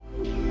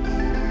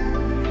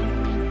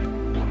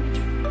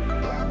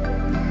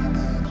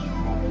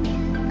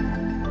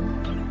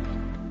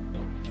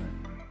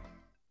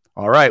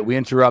All right, we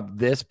interrupt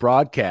this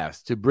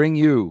broadcast to bring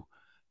you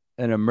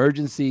an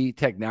emergency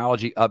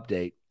technology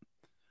update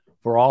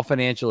for all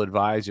financial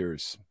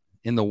advisors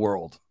in the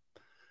world.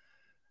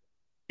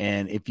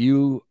 And if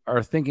you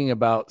are thinking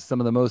about some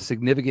of the most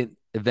significant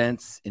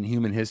events in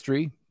human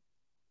history,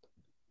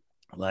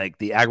 like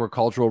the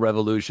agricultural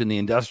revolution, the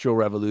industrial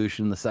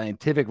revolution, the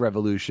scientific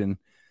revolution,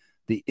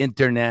 the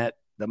internet,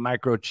 the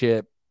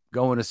microchip,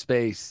 going to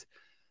space,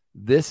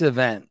 this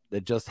event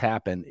that just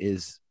happened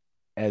is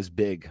as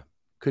big,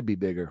 could be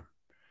bigger.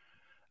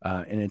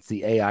 And it's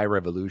the AI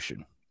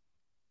revolution.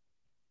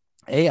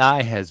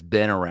 AI has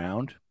been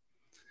around,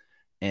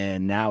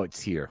 and now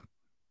it's here.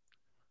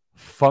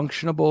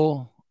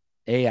 Functionable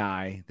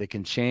AI that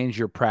can change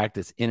your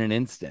practice in an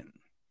instant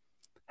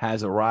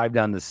has arrived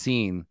on the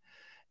scene,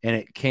 and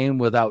it came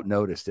without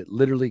notice. It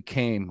literally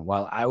came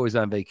while I was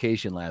on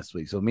vacation last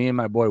week. So me and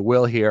my boy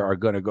Will here are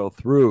going to go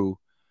through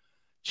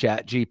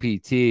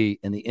ChatGPT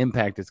and the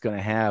impact it's going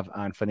to have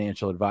on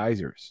financial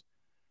advisors.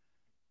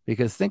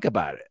 Because think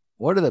about it.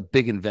 What are the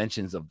big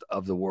inventions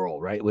of the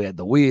world, right? We had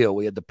the wheel,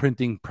 we had the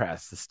printing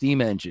press, the steam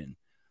engine,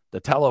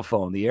 the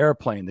telephone, the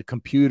airplane, the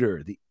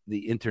computer, the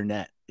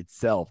internet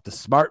itself, the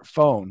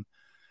smartphone.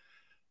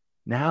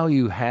 Now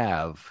you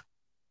have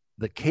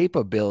the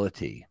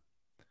capability.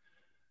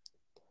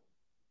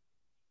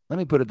 Let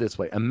me put it this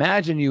way.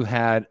 Imagine you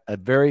had a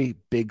very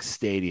big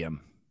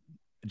stadium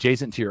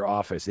adjacent to your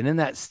office. And in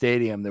that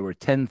stadium, there were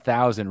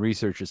 10,000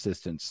 research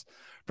assistants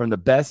from the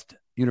best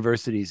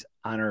universities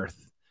on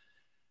earth.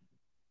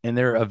 And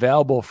they're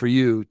available for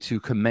you to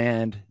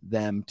command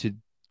them to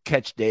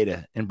catch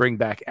data and bring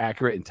back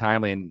accurate and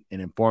timely and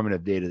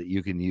informative data that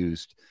you can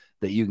use,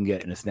 that you can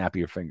get in a snap of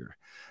your finger.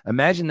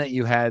 Imagine that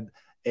you had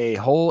a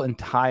whole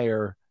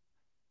entire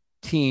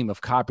team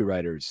of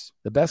copywriters,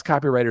 the best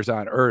copywriters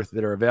on earth,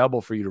 that are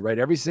available for you to write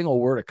every single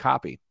word of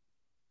copy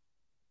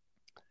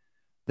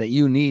that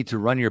you need to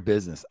run your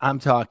business. I'm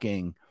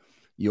talking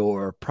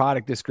your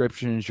product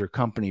descriptions, your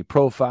company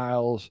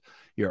profiles,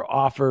 your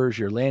offers,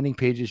 your landing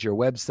pages, your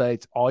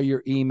websites, all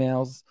your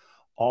emails,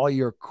 all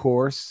your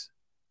course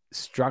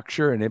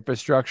structure and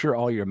infrastructure,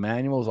 all your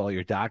manuals, all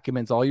your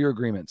documents, all your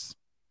agreements,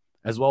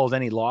 as well as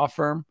any law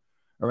firm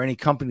or any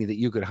company that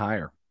you could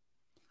hire.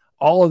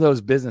 All of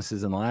those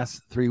businesses in the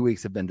last 3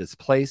 weeks have been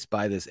displaced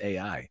by this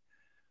AI.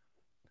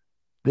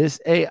 This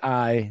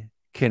AI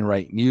can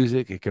write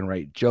music, it can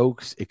write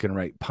jokes, it can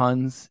write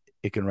puns,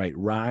 it can write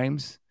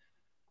rhymes.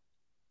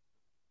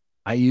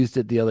 I used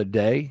it the other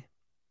day.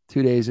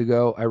 2 days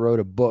ago, I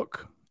wrote a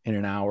book in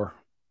an hour.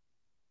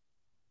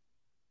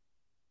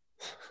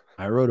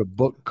 I wrote a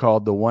book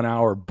called The 1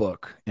 Hour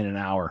Book in an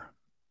hour.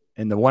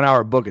 And the 1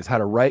 hour book is how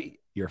to write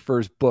your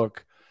first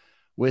book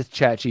with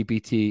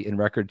ChatGPT in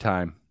record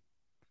time.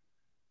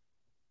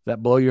 Does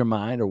that blow your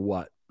mind or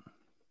what?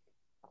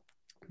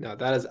 No,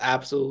 that is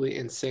absolutely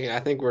insane.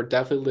 I think we're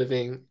definitely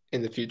living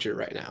in the future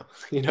right now.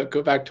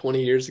 Go back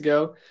 20 years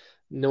ago,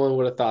 no one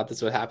would have thought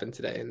this would happen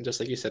today. And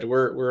just like you said,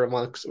 we're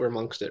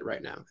amongst it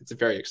right now. It's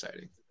very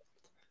exciting.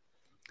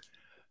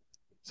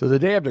 So the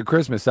day after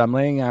Christmas, I'm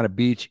laying on a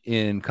beach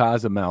in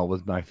Cozumel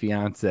with my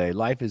fiance.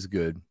 Life is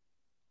good.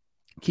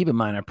 Keep in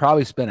mind, I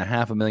probably spent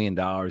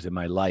 $500,000 in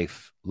my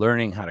life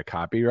learning how to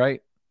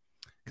copyright,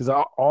 because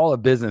all a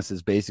business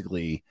is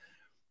basically,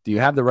 do you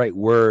have the right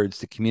words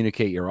to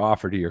communicate your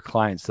offer to your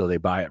clients so they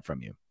buy it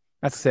from you?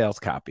 That's sales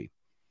copy.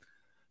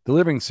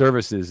 Delivering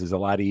services is a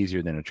lot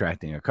easier than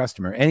attracting a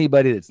customer.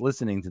 Anybody that's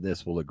listening to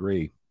this will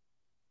agree.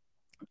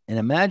 And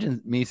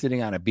imagine me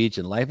sitting on a beach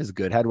and life is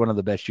good. Had one of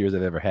the best years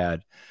I've ever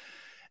had.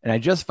 And I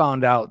just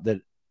found out that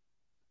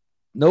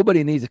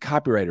nobody needs a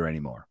copywriter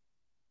anymore.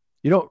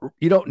 You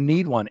don't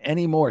need one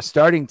anymore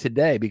starting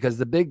today, because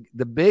the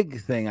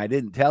big thing I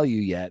didn't tell you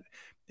yet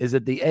is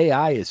that the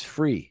AI is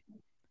free.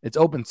 It's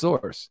open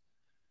source.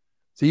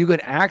 So you can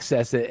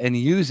access it and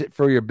use it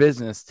for your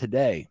business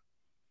today.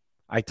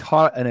 I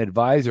taught an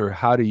advisor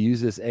how to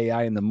use this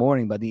AI in the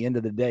morning. By the end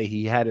of the day,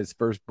 he had his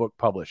first book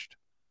published.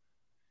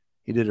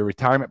 He did a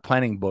retirement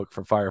planning book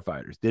for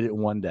firefighters, did it in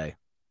one day.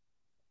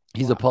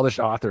 He's a published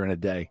author in a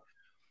day.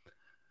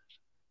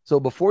 So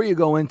before you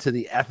go into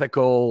the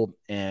ethical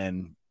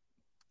and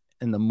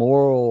the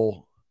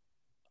moral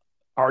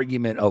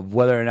argument of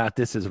whether or not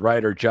this is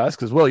right or just,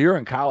 because, Will, you're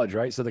in college,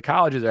 right? So the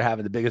colleges are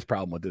having the biggest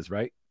problem with this,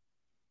 right?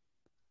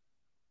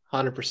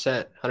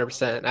 100%.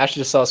 I actually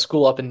just saw a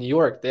school up in New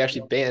York. They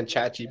actually banned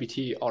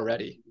ChatGPT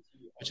already,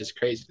 which is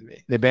crazy to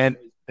me. They banned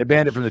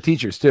it from the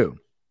teachers too.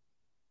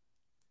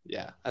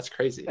 Yeah, that's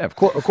crazy. Yeah, of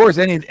course,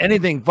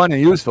 anything fun and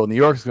useful, New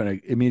York's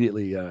going to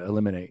immediately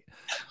eliminate.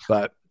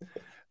 But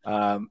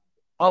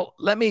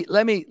let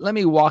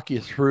me walk you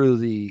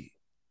through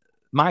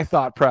my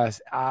thought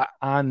process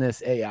on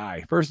this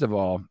AI. First of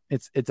all,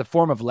 it's a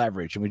form of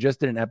leverage, and we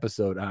just did an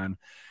episode on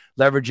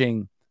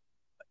leveraging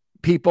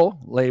people,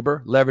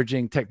 labor,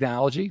 leveraging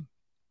technology,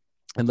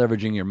 and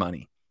leveraging your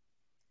money,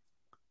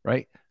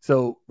 right?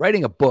 So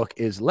writing a book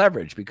is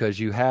leverage, because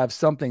you have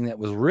something that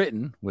was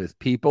written with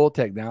people,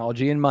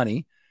 technology, and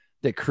money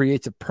that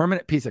creates a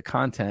permanent piece of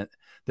content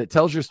that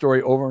tells your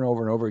story over and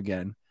over and over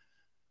again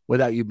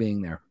without you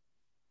being there.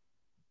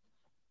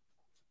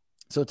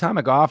 So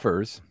atomic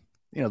offers,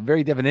 the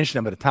very definition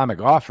of an atomic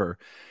offer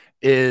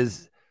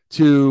is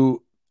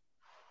to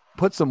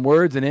put some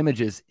words and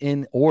images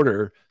in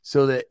order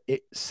so that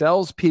it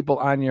sells people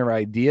on your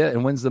idea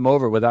and wins them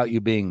over without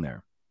you being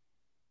there.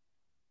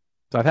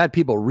 So I've had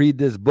people read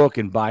this book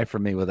and buy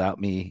from me without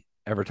me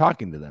ever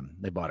talking to them.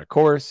 They bought a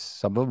course.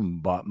 Some of them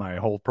bought my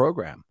whole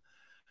program.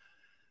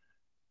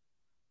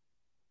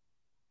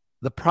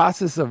 The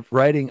process of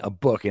writing a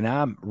book, and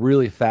I'm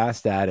really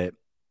fast at it,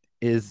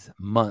 is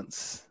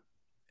months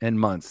and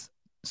months.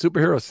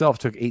 Superhero Self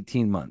took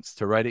 18 months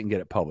to write it and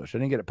get it published. I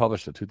didn't get it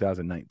published until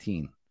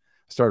 2019. I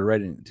started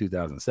writing it in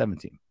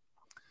 2017.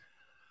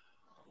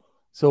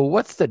 So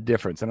what's the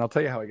difference? And I'll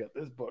tell you how I got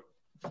this book.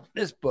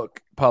 This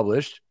book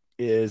published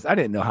is I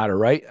didn't know how to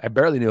write. I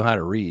barely knew how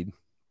to read.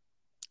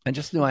 I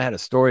just knew I had a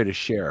story to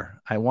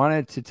share. I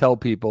wanted to tell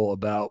people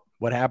about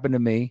what happened to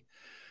me,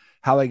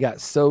 how I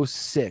got so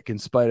sick in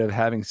spite of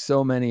having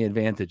so many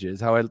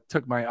advantages, how I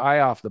took my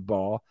eye off the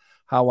ball,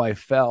 how I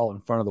fell in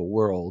front of the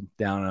world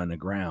down on the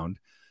ground,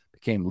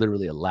 became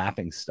literally a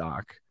laughing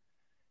stock,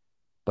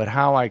 but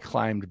how I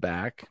climbed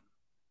back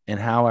and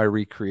how I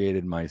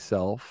recreated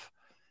myself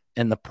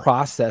and the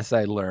process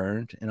I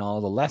learned and all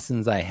the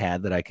lessons I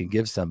had that I could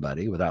give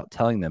somebody without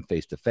telling them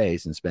face to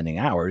face and spending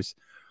hours.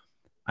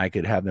 I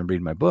could have them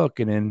read my book,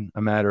 and in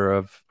a matter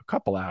of a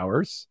couple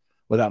hours,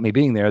 without me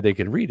being there, they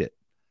could read it.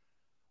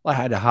 Well, I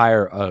had to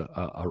hire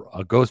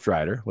a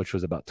ghostwriter, which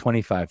was about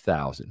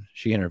 $25,000.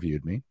 She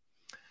interviewed me.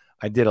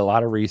 I did a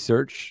lot of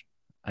research.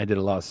 I did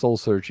a lot of soul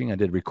searching. I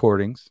did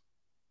recordings.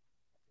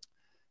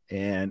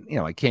 And,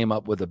 I came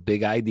up with a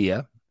big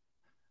idea.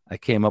 I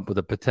came up with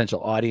a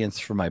potential audience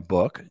for my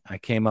book. I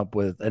came up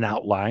with an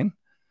outline.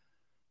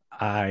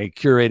 I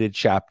curated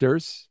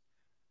chapters.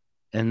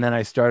 And then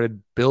I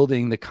started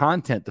building the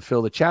content to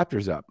fill the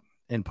chapters up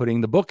and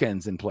putting the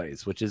bookends in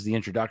place, which is the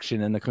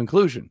introduction and the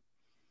conclusion.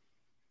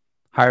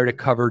 Hired a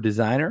cover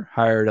designer,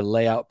 hired a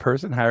layout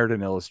person, hired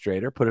an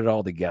illustrator, put it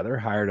all together,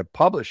 hired a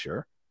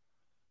publisher,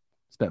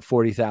 spent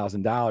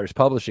 $40,000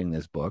 publishing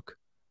this book.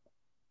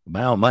 With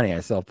my own money,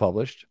 I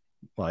self-published.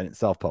 Well, I didn't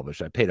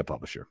self-publish. I paid a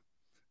publisher.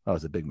 That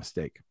was a big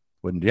mistake.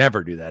 Wouldn't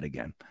ever do that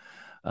again.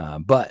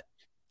 But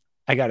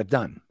I got it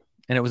done.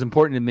 And it was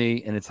important to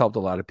me, and it's helped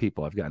a lot of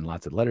people. I've gotten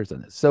lots of letters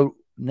on this. So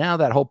now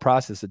that whole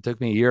process, it took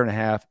me a year and a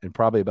half and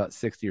probably about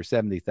 60 or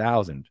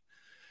 70,000.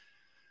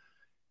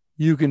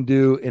 You can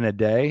do in a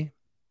day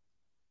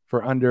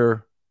for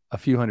under a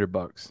few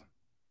 $100.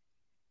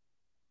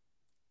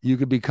 You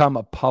could become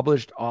a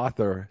published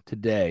author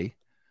today.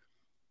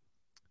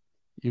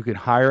 You could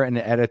hire an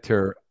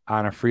editor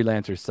on a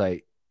freelancer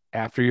site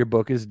after your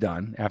book is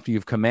done, after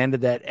you've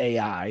commanded that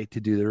AI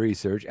to do the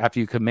research, after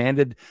you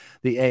commanded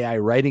the AI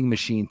writing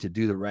machine to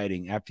do the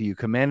writing, after you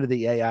commanded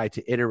the AI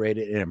to iterate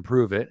it and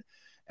improve it,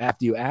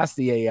 after you ask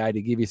the AI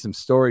to give you some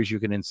stories you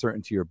can insert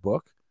into your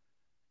book,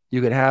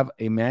 you could have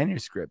a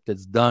manuscript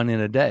that's done in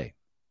a day.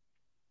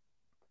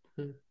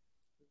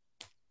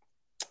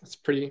 It's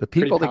pretty. The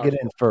people pretty that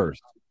get in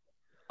first.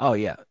 Oh,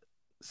 yeah.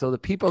 So the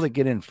people that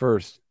get in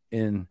first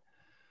in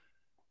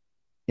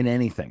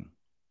anything,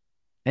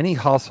 any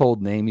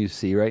household name you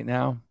see right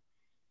now,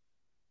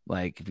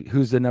 like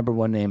who's the number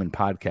one name in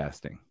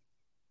podcasting?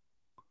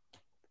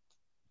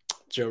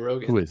 Joe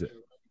Rogan. Who is it?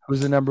 Who's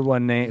the number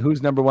one name?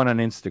 Who's number one on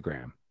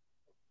Instagram?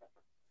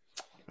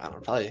 I don't know,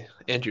 probably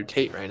Andrew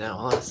Tate right now,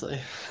 honestly.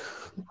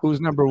 Who's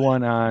number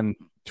one on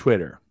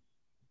Twitter?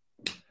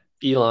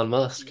 Elon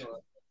Musk.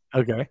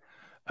 Okay.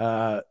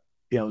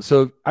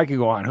 So I could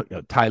go on,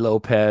 Ty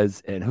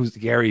Lopez, and who's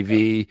Gary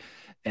V,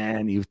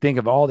 and you think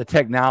of all the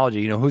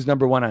technology, who's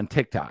number one on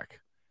TikTok?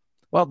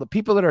 Well, the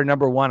people that are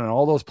number one on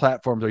all those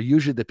platforms are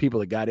usually the people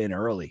that got in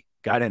early,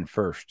 got in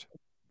first.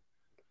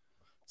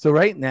 So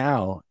right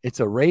now, it's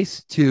a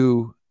race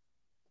to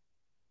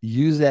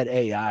use that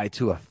AI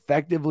to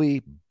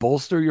effectively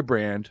bolster your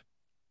brand,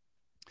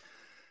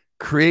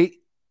 create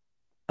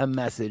a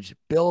message,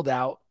 build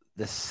out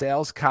the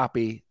sales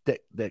copy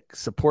that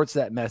supports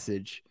that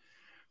message,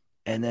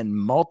 and then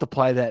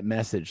multiply that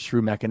message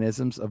through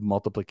mechanisms of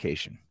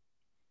multiplication.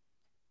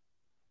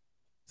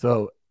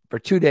 So for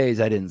 2 days,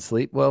 I didn't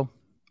sleep. Well,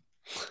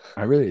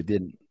 I really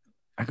didn't.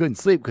 I couldn't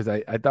sleep because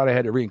I thought I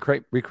had to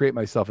recreate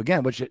myself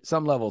again, which at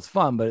some level is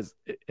fun, but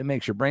it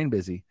makes your brain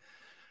busy.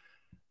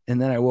 And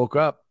then I woke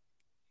up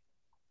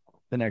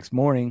the next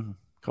morning,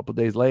 a couple of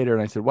days later,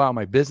 and I said, wow,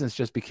 my business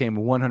just became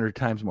 100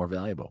 times more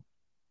valuable.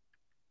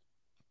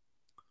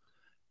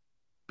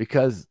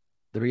 Because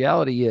the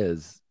reality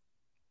is,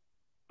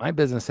 my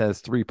business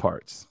has 3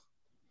 parts.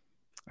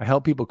 I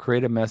help people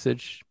create a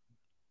message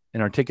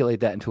and articulate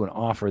that into an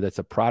offer that's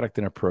a product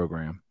and a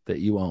program that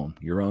you own,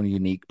 your own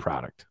unique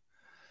product.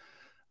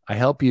 I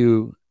help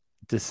you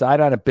decide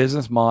on a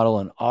business model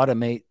and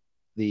automate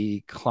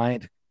the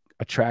client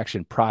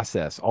attraction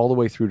process all the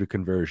way through to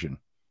conversion,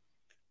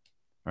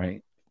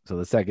 right? So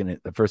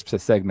the first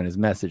segment is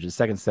message. The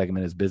second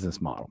segment is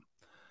business model.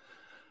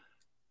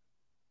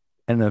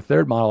 And the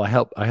third model,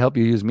 I help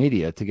you use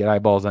media to get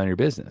eyeballs on your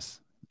business,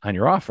 on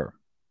your offer.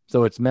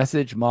 So it's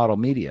message, model,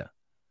 media.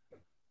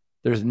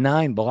 There's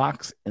 9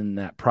 blocks in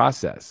that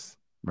process,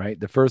 right?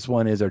 The first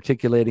one is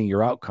articulating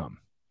your outcome.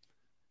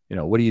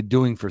 What are you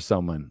doing for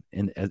someone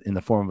in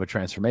the form of a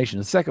transformation?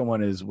 The second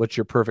one is, what's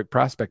your perfect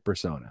prospect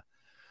persona?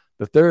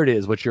 The third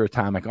is, what's your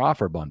atomic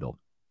offer bundle?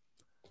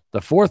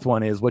 The fourth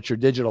one is, what's your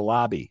digital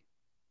lobby?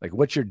 Like,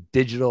 what's your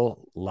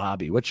digital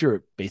lobby? What's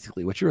your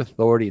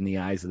authority in the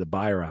eyes of the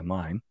buyer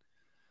online?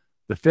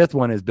 The fifth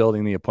one is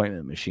building the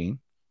appointment machine.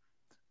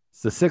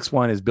 So the sixth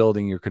one is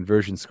building your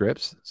conversion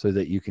scripts so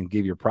that you can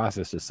give your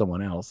process to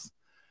someone else.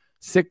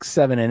 6,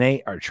 7, and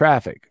 8 are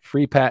traffic,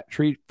 free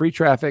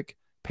traffic,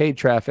 paid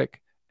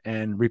traffic,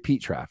 and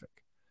repeat traffic.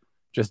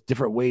 Just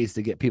different ways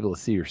to get people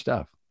to see your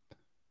stuff.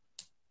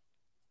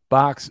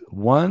 Box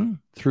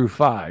 1 through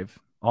 5,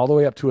 all the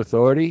way up to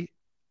authority,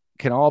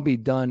 can all be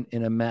done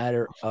in a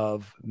matter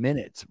of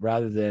minutes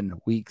rather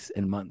than weeks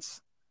and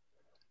months,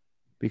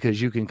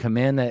 because you can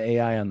command that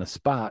AI on the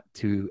spot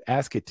to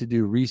ask it to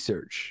do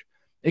research.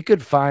 It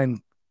could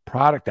find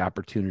product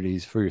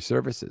opportunities for your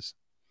services.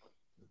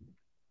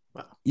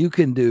 Wow. You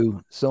can do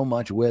so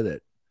much with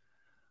it.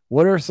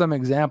 What are some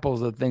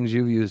examples of things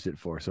you've used it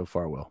for so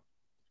far, Will?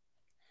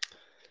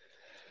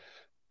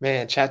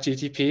 Man,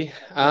 ChatGPT.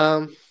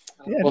 Yeah,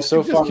 well,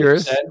 so far,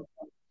 curious.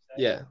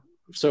 Yeah.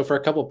 So for a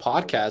couple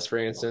podcasts, for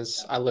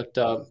instance, I looked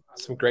up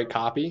some great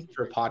copy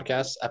for a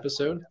podcast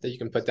episode that you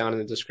can put down in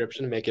the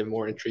description to make it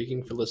more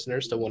intriguing for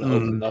listeners to want to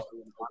open it up.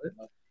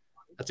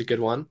 That's a good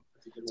one.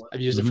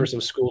 I've used it for some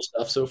school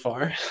stuff so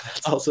far.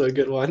 That's also a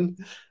good one.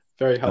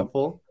 Very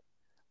helpful.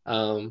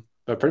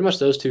 But pretty much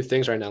those two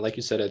things right now, like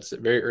you said, it's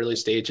very early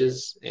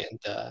stages, and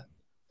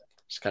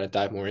just kind of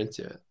dive more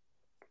into it.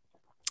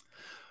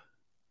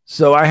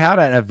 So I had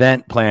an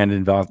event planned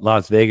in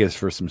Las Vegas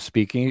for some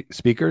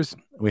speakers.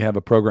 We have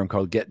a program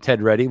called Get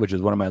TED Ready, which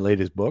is one of my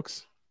latest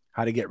books,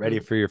 how to get ready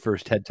for your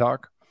first TED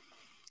Talk.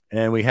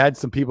 And we had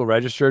some people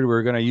registered. We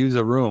were going to use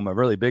a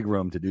really big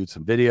room, to do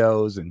some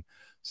videos and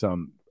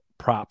some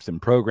props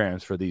and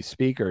programs for these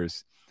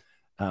speakers.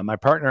 My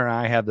partner and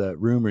I have the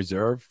room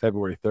reserved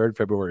February 3rd,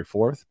 February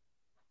 4th.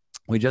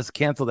 We just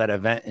canceled that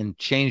event and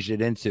changed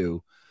it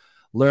into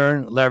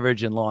learn,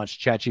 leverage, and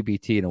launch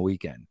ChatGPT in a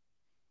weekend.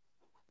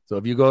 So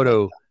if you go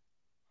to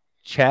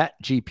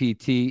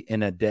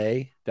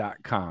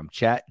chatgptinaday.com,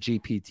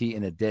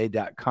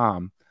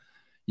 chatgptinaday.com,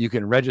 you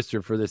can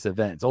register for this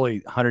event. It's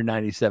only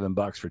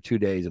 $197 for 2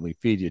 days, and we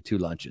feed you 2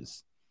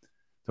 lunches.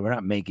 So we're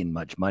not making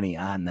much money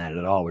on that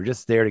at all. We're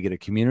just there to get a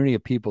community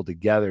of people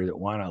together that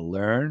want to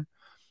learn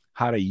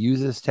how to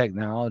use this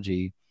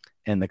technology.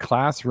 And the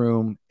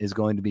classroom is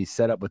going to be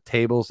set up with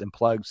tables and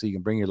plugs so you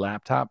can bring your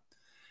laptop.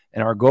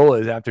 And our goal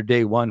is, after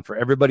day 1, for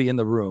everybody in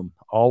the room,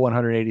 all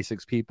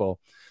 186 people,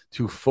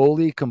 to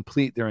fully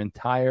complete their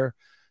entire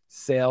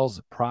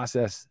sales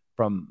process,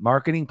 from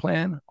marketing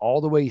plan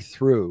all the way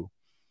through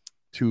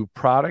to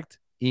product,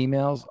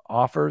 emails,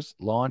 offers,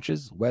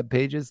 launches, web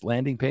pages,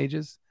 landing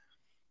pages,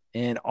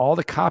 and all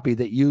the copy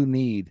that you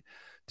need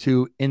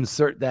to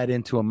insert that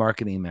into a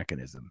marketing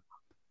mechanism.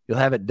 You'll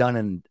have it done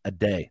in a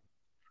day,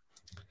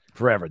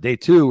 forever. Day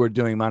 2, we're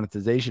doing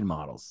monetization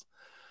models.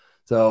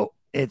 So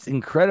it's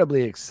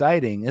incredibly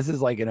exciting. This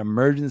is like an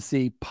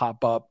emergency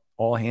pop-up,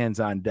 all hands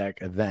on deck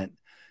event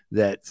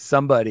that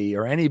somebody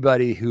or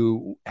anybody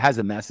who has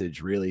a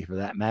message, really, for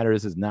that matter,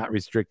 this is not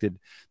restricted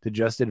to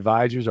just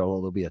advisors, although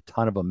there'll be a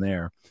ton of them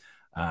there.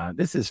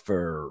 This is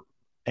for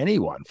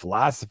anyone: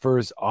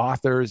 philosophers,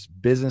 authors,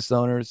 business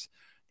owners,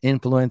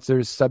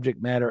 influencers, subject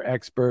matter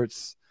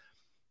experts.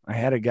 I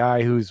had a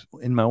guy who's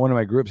in one of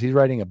my groups. He's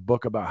writing a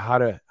book about how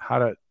to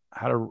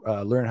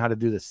learn how to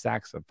do the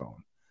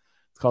saxophone.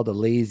 It's called The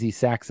Lazy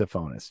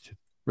Saxophonist.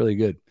 Really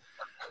good.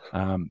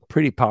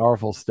 Pretty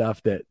powerful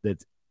stuff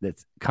that's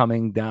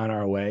coming down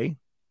our way.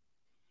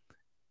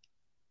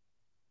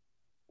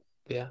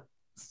 Yeah.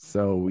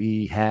 So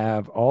we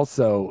have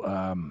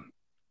also,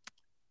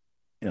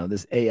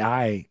 this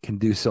AI can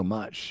do so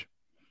much.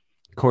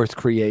 Course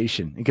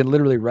creation. It can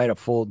literally write a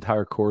full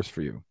entire course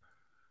for you.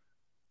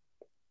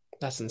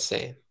 That's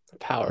insane. The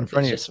power in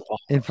front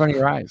of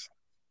your eyes.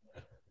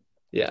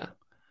 Yeah.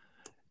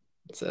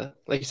 It's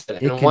like you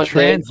said, it can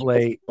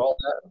translate.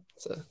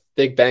 It's a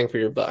big bang for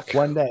your buck.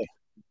 One day.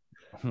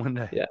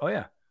 Yeah. Oh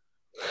yeah.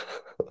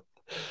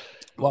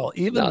 Well,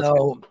 even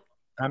though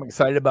I'm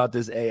excited about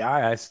this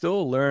AI, I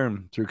still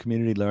learn through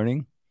community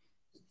learning.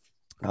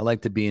 I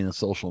like to be in a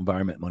social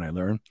environment when I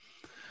learn.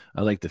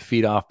 I like to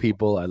feed off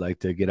people. I like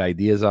to get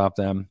ideas off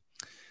them.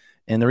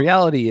 And the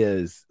reality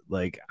is,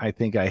 I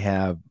think I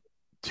have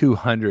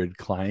 200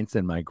 clients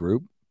in my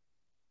group.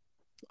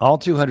 All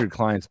 200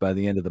 clients by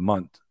the end of the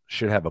month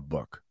should have a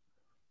book.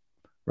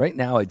 Right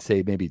now, I'd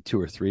say maybe 2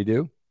 or 3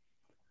 do.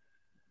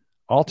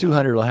 All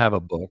 200 will have a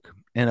book,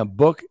 and a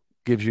book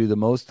gives you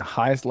the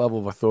highest level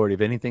of authority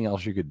of anything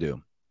else you could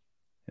do.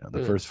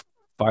 The first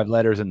 5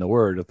 letters in the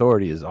word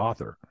authority is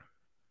author.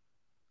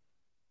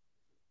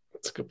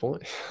 That's a good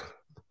point.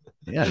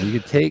 Yeah, you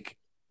could take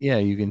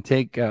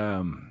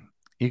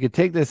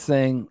this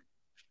thing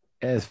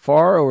as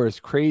far or as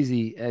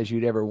crazy as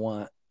you'd ever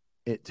want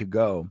it to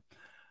go.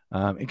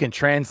 It can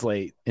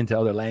translate into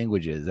other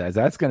languages as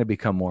that's going to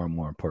become more and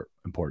more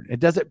important. It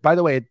does it, by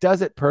the way, it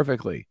does it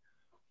perfectly.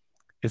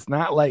 It's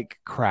not like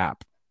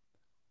crap,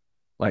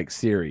 like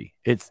Siri.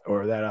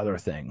 Or that other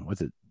thing.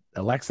 What's it?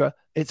 Alexa.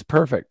 It's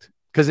perfect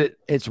because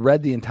it's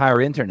read the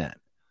entire internet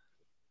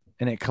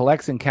and it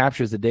collects and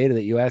captures the data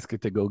that you ask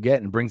it to go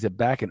get and brings it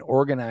back and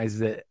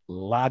organizes it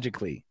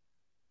logically.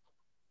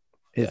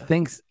 It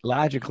thinks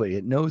logically.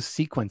 It knows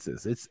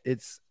sequences.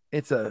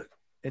 It's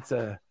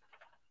a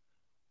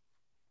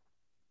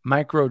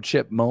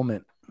microchip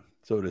moment,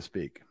 so to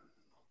speak.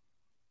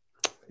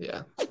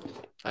 Yeah,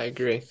 I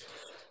agree.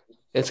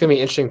 It's going to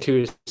be interesting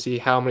too to see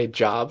how many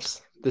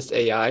jobs this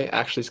AI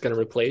actually is going to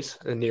replace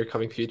in the near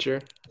coming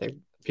future. I think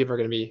people are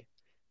going to be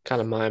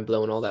kind of mind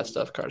blown, all that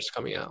stuff cards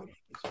coming out.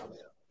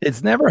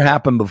 It's never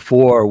happened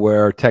before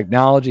where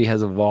technology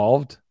has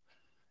evolved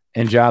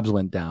and jobs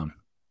went down.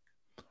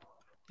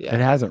 Yeah.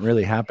 It hasn't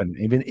really happened.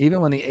 Even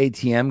when the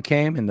ATM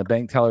came and the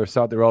bank tellers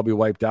thought they would all be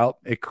wiped out,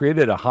 it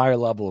created a higher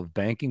level of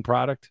banking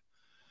product.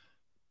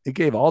 It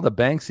gave all the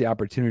banks the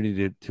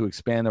opportunity to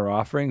expand their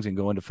offerings and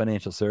go into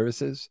financial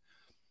services.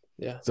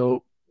 Yeah.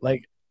 So,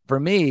 like, for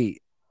me,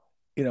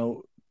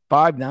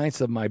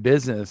 5/9 of my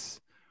business,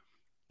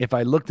 if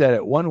I looked at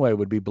it one way,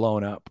 would be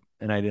blown up,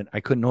 and I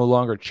could no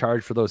longer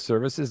charge for those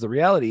services. The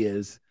reality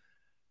is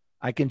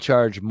I can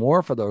charge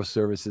more for those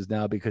services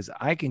now because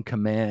I can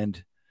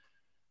command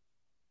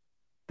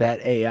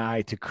that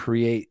AI to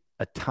create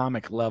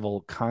atomic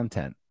level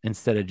content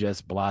instead of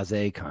just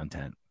blasé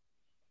content,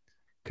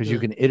 because you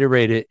can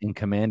iterate it and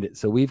command it.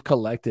 So we've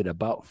collected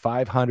about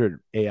 500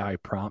 AI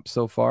prompts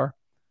so far,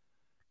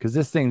 because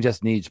this thing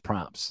just needs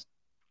prompts,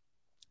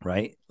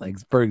 right? Like,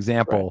 for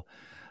example,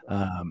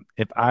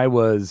 if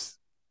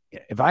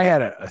I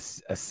had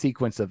a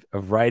sequence of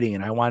writing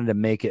and I wanted to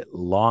make it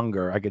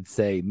longer, I could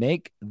say,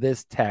 make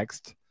this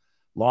text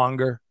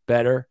longer,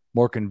 better,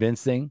 more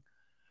convincing,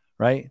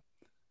 right?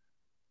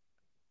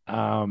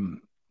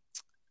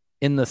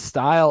 In the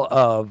style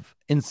of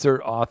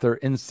insert author,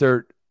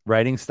 insert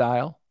writing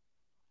style,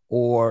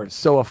 or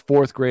so a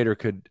fourth grader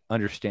could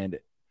understand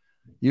it.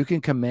 You can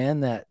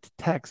command that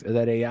text or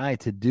that AI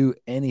to do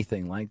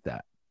anything like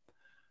that.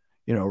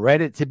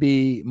 Write it to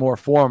be more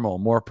formal,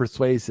 more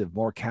persuasive,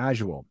 more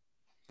casual.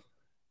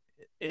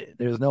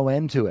 There's no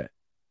end to it.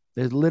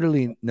 There's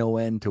literally no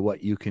end to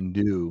what you can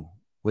do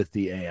with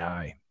the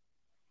AI.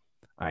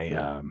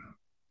 I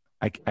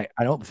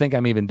don't think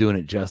I'm even doing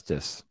it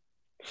justice.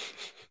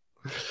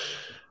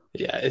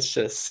 Yeah,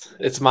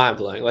 it's mind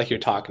blowing, like you're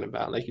talking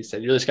about. Like you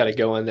said, you just got to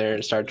go in there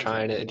and start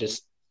trying it and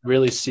just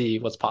really see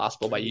what's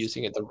possible by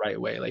using it the right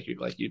way, like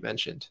you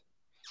mentioned.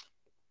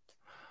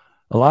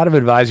 A lot of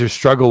advisors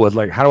struggle with,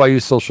 like, how do I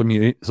use social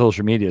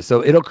media?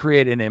 So it'll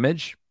create an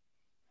image.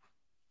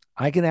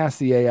 I can ask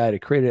the AI to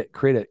create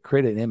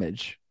an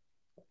image.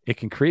 It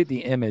can create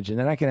the image, and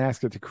then I can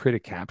ask it to create a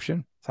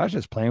caption. So I was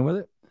just playing with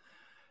it.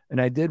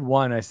 And I did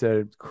one. I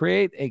said,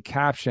 create a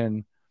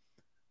caption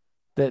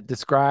that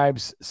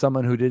describes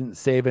someone who didn't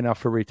save enough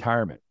for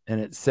retirement. And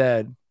it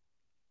said,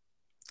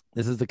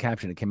 this is the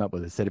caption it came up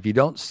with. It said, if you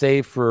don't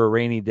save for a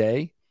rainy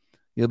day,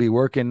 you'll be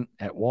working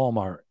at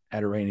Walmart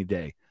at a rainy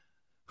day.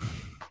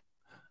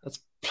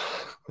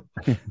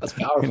 That's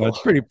powerful. It's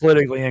pretty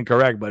politically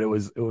incorrect, but it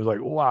was like,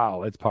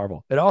 wow, it's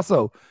powerful. It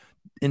also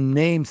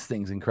names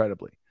things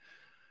incredibly.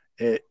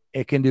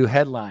 It can do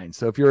headlines.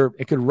 So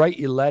it could write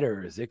you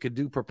letters. It could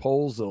do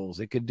proposals.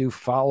 It could do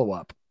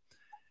follow-up.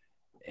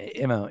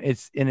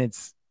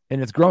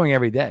 It's growing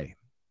every day.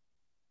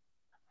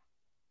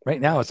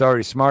 Right now, it's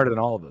already smarter than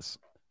all of us.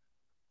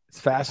 It's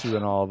faster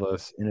than all of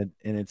us, and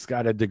it's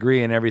got a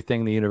degree in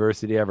everything the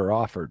university ever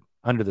offered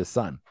under the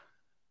sun.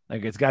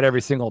 Like, it's got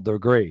every single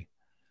degree,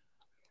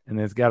 and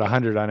it's got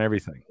 100 on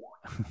everything.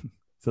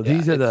 So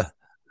these are the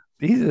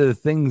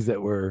things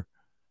that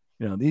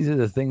these are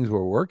the things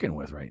we're working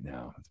with right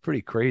now. It's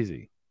pretty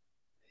crazy.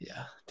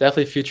 Yeah,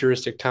 definitely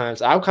futuristic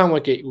times. I kind of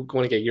want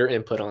to get your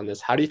input on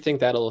this. How do you think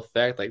that'll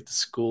affect, like, the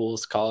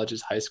schools,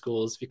 colleges, high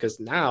schools? Because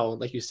now,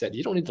 like you said,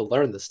 you don't need to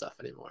learn this stuff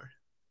anymore.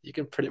 You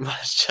can pretty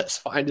much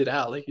just find it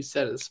out, like you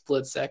said, in a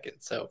split second.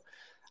 So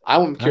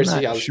I'm curious to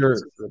see how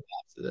adapts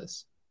to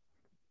this.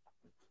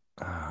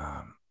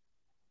 I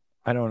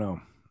don't know.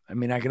 I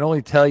mean, I can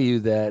only tell you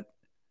that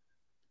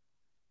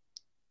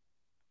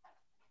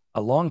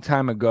a long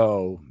time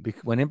ago,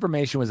 when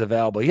information was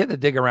available, you had to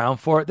dig around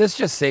for it. This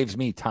just saves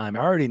me time. I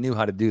already knew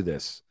how to do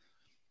this,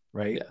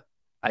 right? Yeah.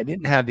 I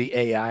didn't have the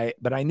AI,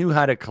 but I knew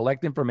how to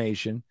collect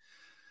information,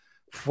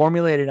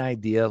 formulate an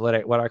idea,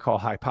 what I call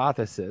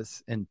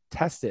hypothesis, and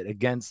test it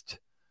against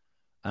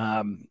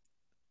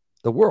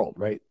the world,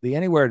 right? The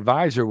Anywhere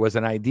Advisor was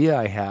an idea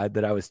I had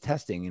that I was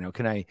testing.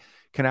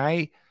 Can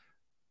I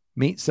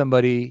meet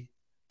somebody?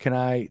 Can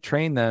I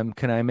train them?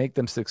 Can I make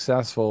them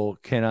successful?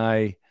 Can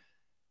I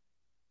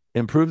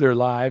improve their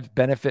lives,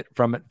 benefit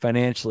from it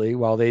financially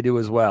while they do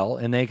as well,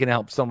 and they can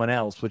help someone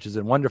else, which is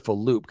a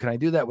wonderful loop? Can I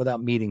do that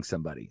without meeting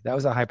somebody? That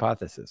was a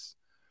hypothesis.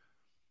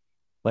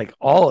 Like,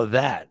 all of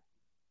that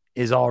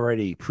is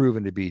already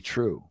proven to be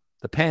true.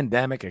 The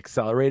pandemic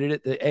accelerated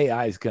it. The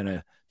AI is going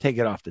to take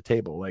it off the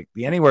table. Like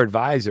the Anywhere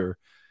Advisor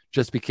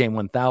just became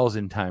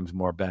 1,000 times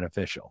more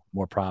beneficial,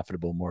 more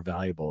profitable, more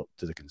valuable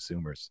to the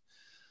consumers.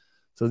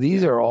 So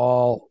these are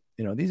all,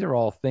 these are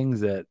all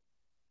things that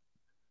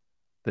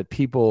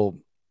people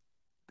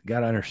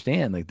got to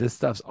understand. Like this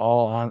stuff's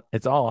all on.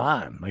 It's all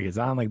on. Like it's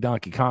on like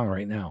Donkey Kong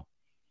right now.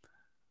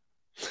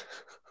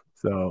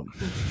 So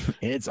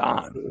it's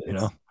on.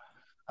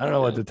 I don't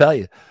know what to tell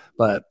you,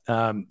 but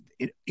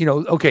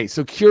okay.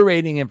 So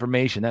curating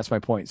information. That's my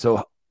point.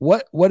 So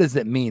what does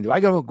it mean? Do I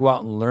got to go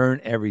out and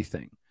learn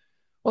everything?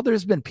 Well,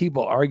 there's been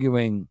people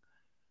arguing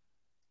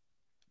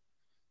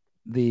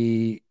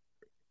is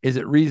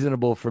it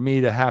reasonable for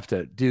me to have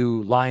to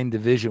do line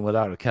division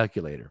without a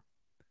calculator?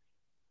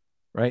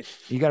 Right?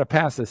 You got to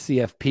pass a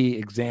CFP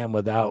exam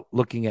without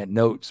looking at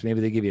notes.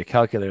 Maybe they give you a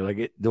calculator.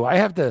 Like, do I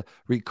have to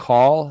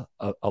recall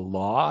a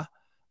law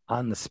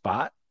on the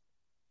spot,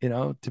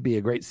 to be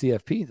a great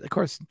CFP? Of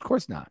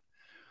course not.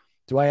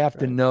 Do I have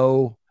to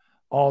know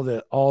all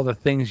the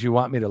things you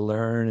want me to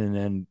learn and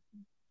then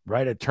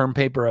write a term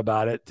paper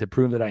about it to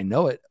prove that I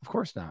know it? Of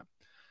course not.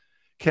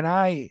 Can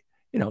I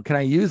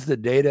use the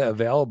data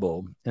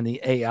available and the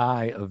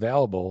AI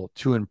available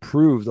to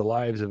improve the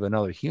lives of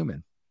another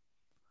human?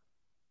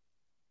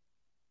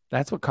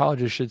 That's what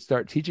colleges should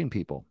start teaching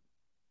people.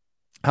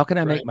 How can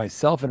I make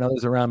myself and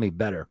others around me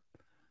better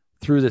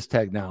through this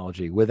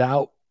technology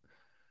without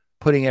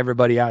putting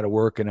everybody out of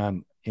work and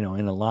on, in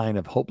a line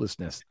of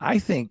hopelessness? I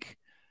think,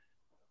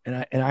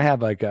 and I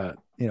have like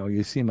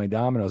you see my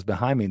dominoes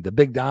behind me, the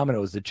big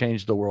dominoes that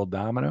changed the world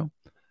domino.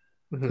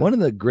 Mm-hmm. One of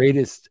the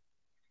greatest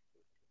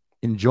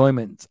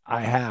enjoyments I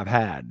have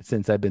had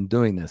since I've been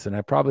doing this, and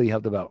I probably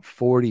helped about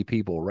 40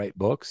 people write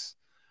books.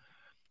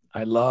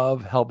 I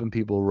love helping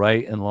people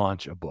write and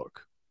launch a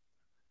book.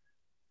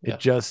 It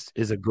just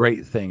is a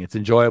great thing. It's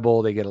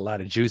enjoyable. They get a lot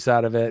of juice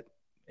out of it.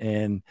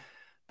 And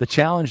the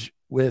challenge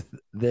with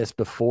this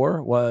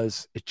before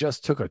was it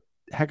just took a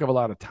heck of a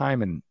lot of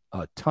time and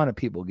a ton of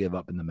people give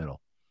up in the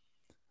middle.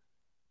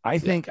 I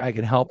think I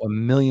can help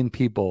 1 million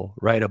people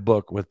write a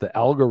book with the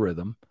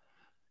algorithm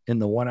in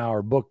the 1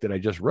 hour book that I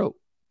just wrote.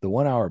 The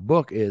 1 hour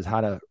book is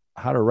how to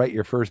write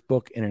your first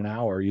book in an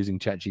hour using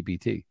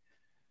ChatGPT.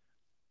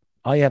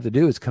 All you have to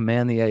do is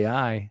command the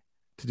AI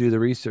to do the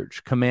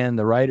research, command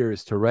the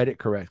writers to write it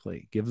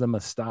correctly, give them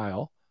a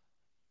style,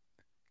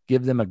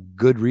 give them a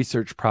good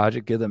research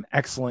project, give them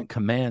excellent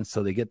commands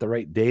so they get the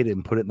right data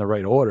and put it in the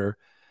right order.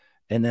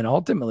 And then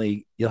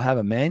ultimately you'll have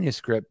a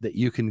manuscript that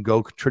you can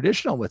go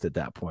traditional with at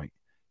that point.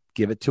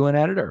 Give it to an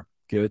editor,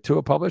 give it to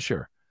a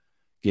publisher,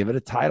 give it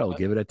a title,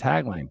 give it a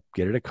tagline,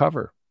 get it a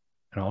cover.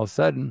 And all of a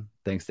sudden,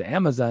 thanks to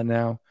Amazon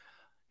now,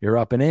 you're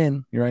up and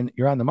in,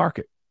 you're on the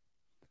market.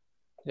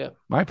 Yeah.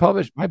 My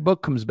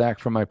book comes back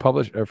from my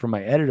from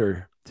my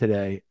editor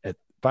today at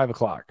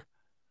 5:00.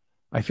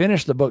 I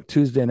finished the book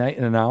Tuesday night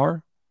in an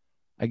hour.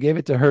 I gave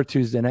it to her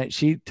Tuesday night.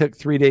 She took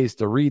 3 days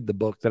to read the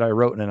book that I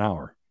wrote in an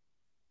hour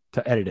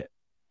to edit it.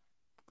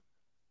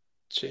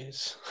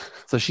 Jeez.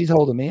 So she's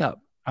holding me up.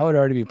 I would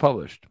already be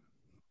published.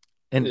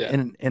 And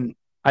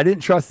I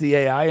didn't trust the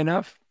AI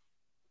enough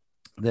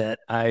that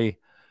I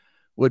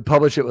would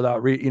publish it without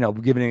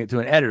giving it to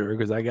an editor,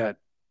 because I got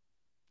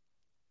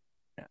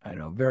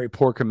very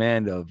poor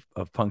command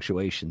of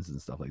punctuations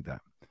and stuff like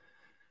that.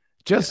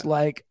 Just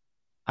like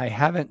I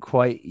haven't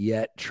quite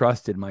yet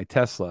trusted my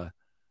Tesla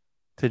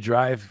to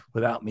drive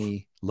without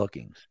me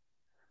looking.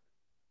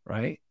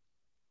 Right?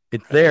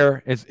 It's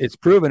there. It's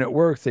proven it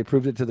works. They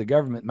proved it to the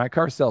government. My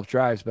car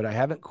self-drives, but I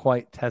haven't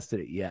quite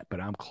tested it yet,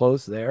 but I'm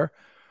close there.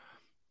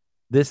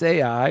 This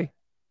AI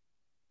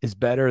is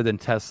better than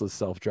Tesla's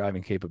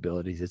self-driving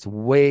capabilities. It's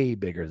way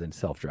bigger than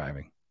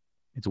self-driving.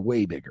 It's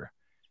way bigger.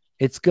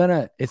 It's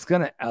gonna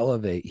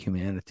elevate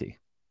humanity.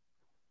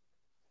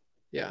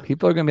 Yeah.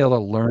 People are gonna be able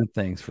to learn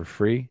things for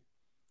free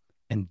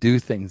and do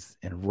things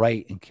and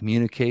write and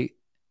communicate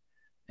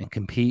and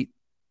compete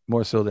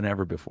more so than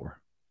ever before.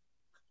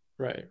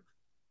 Right.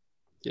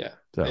 Yeah.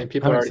 So and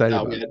people are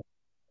already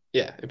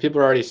and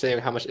people are already saying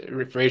how much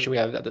information we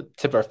have at the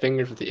tip of our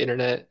fingers with the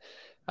internet,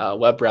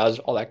 web browsers,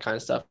 all that kind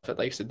of stuff. But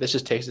like I said, this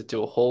just takes it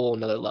to a whole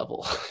another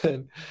level.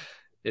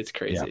 It's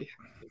crazy.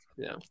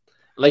 Yeah.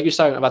 Like you're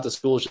talking about the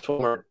schools, just one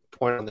more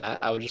point on that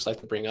I would just like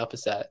to bring up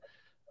is that,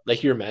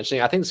 like you were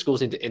mentioning, I think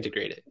schools need to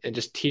integrate it and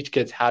just teach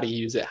kids how to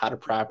use it, how to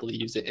properly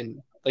use it.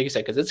 And like you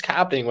said, because it's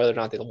happening whether or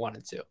not they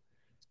wanted to.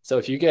 So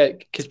if you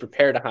get kids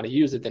prepared on how to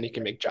use it, then you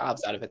can make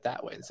jobs out of it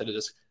that way instead of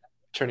just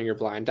turning your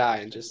blind eye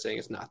and just saying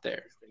it's not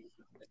there.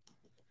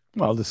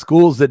 Well, the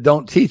schools that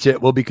don't teach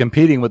it will be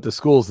competing with the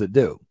schools that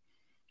do.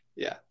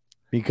 Yeah.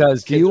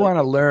 Because do you want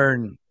to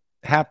learn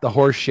half the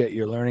horse shit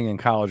you're learning in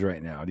college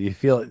right now? Do you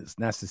feel it's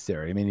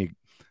necessary? I mean,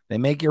 they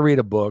make you read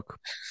a book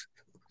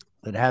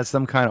that has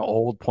some kind of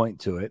old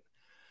point to it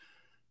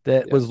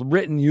that was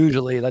written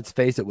usually, let's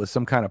face it, with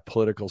some kind of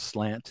political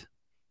slant,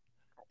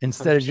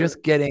 instead of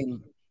just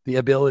getting the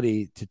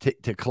ability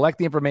to collect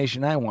the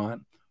information I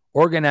want,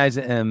 organize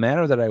it in a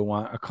manner that I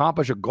want,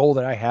 accomplish a goal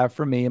that I have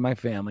for me and my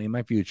family and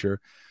my future,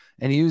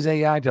 and use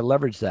AI to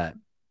leverage that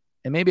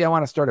And maybe I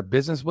want to start a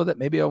business with it.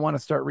 Maybe I want to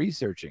start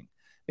researching.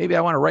 Maybe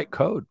I want to write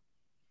code.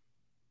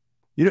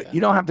 You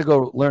don't have to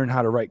go learn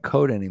how to write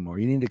code anymore.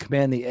 You need to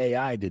command the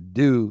AI to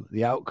do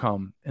the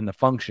outcome and the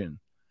function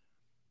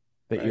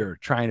that you're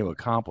trying to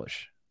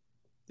accomplish.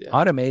 Yeah.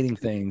 Automating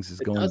things is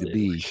going to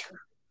be,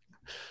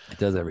 it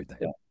does everything.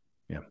 Yeah.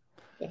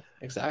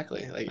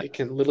 Exactly. Like it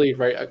can literally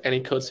write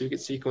any code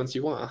sequence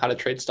you want, how to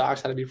trade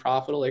stocks, how to be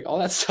profitable, like all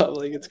that stuff.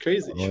 Like it's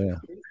crazy. Oh, yeah.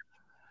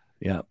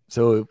 Yeah.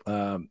 So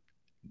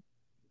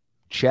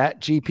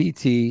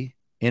ChatGPT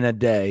in a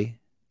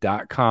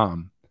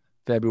day.com,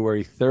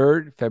 February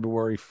 3rd,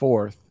 February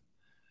 4th,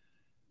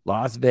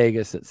 Las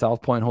Vegas at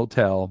South Point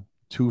Hotel,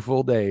 2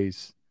 full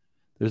days.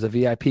 There's a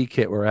VIP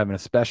kit. We're having a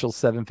special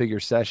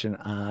 7-figure session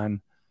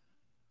on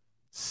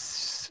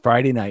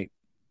Friday night.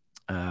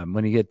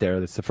 When you get there,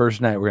 that's the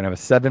first night. We're going to have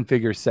a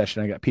 7-figure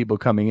session. I got people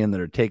coming in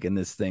that are taking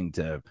this thing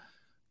to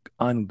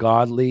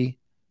ungodly,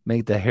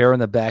 make the hair on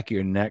the back of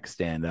your neck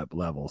stand up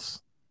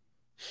levels.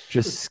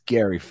 Just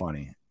scary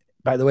funny.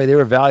 By the way, they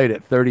were valued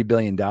at $30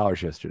 billion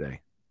yesterday.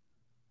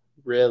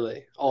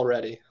 Really?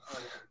 Already?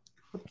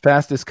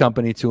 Fastest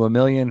company to 1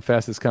 million,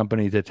 fastest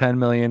company to 10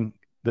 million.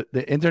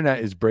 The internet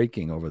is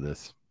breaking over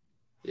this.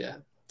 Yeah.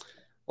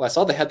 Well, I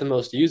saw they had the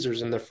most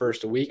users in the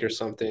first week or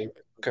something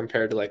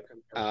compared to like,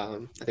 I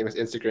think it was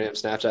Instagram,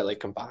 Snapchat, like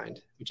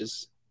combined, which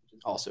is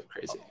also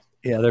crazy.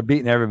 Yeah, they're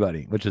beating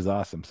everybody, which is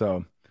awesome.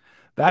 So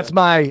that's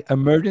my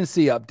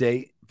emergency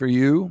update for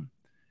you.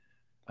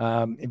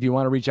 If you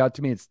want to reach out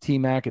to me, it's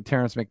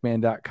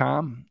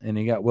tmac@terrencemcmahon.com. And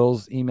you got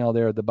Will's email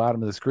there at the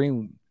bottom of the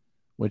screen,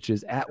 which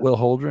is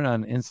 @WillHoldren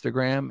on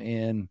Instagram.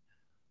 And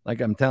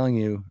like I'm telling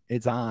you,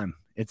 it's on.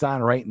 It's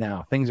on right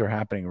now. Things are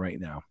happening right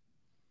now.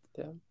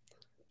 Yeah.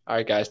 All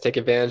right, guys, take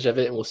advantage of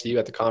it, and we'll see you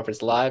at the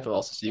conference live. I'll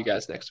also see you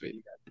guys next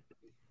week.